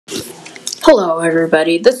Hello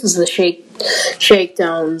everybody, this is the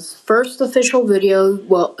Shakedown's first official video.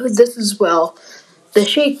 The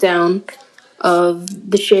shakedown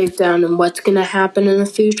of the shakedown and what's going to happen in the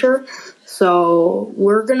future. So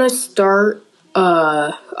we're going to start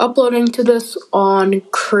uploading to this on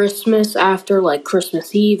Christmas, after like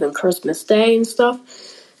Christmas Eve and Christmas Day and stuff.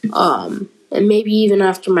 And maybe even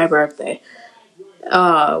after my birthday.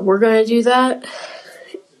 We're going to do that.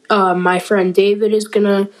 My friend David is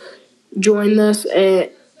going to join this,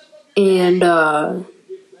 and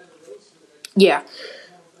yeah,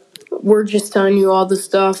 we're just telling you all the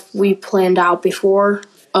stuff we planned out before.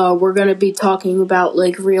 We're going to be talking about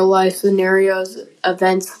like real life scenarios,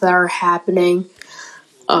 events that are happening,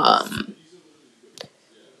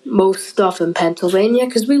 most stuff in Pennsylvania,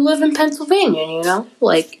 because we live in Pennsylvania,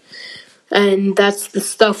 and that's the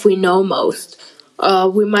stuff we know most.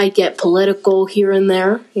 We might get political here and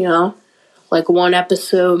there, like one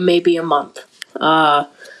episode, maybe a month.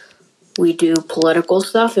 We do political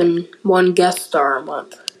stuff and one guest star a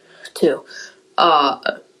month, too.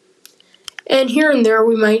 And here and there,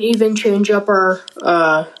 we might even change up our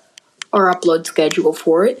upload schedule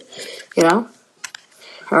for it,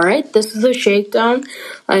 Alright, this is a shakedown.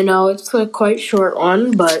 I know it's a quite short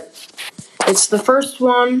one, but it's the first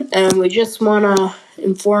one, and we just want to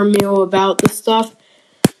inform you about the stuff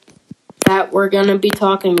that we're going to be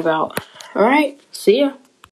talking about. Alright, see ya.